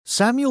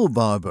Samuel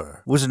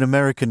Barber was an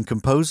American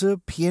composer,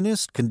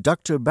 pianist,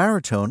 conductor,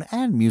 baritone,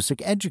 and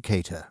music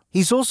educator.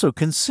 He's also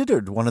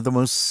considered one of the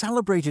most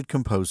celebrated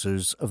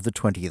composers of the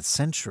 20th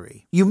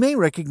century. You may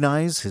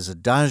recognize his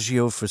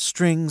Adagio for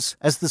strings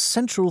as the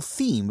central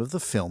theme of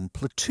the film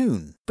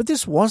Platoon, but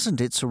this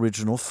wasn't its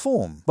original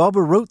form.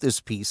 Barber wrote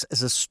this piece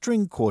as a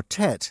string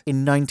quartet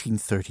in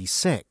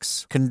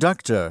 1936.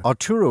 Conductor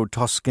Arturo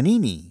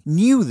Toscanini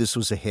knew this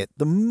was a hit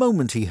the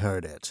moment he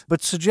heard it,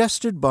 but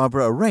suggested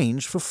Barber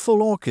arrange for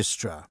full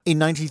orchestra. In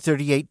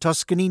 1938,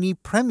 Toscanini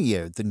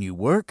premiered the new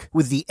work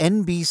with the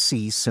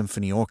NBC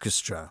Symphony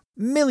Orchestra.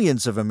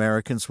 Millions of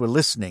Americans were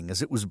listening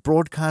as it was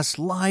broadcast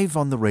live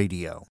on the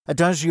radio.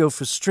 Adagio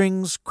for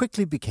strings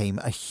quickly became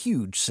a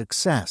huge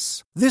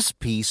success. This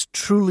piece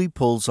truly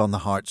pulls on the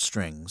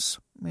heartstrings.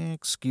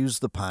 Excuse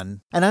the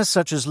pun. And as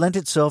such has lent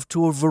itself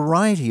to a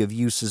variety of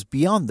uses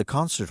beyond the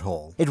concert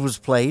hall. It was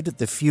played at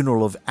the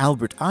funeral of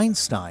Albert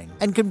Einstein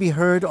and can be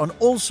heard on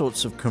all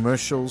sorts of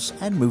commercials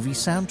and movie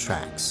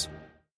soundtracks.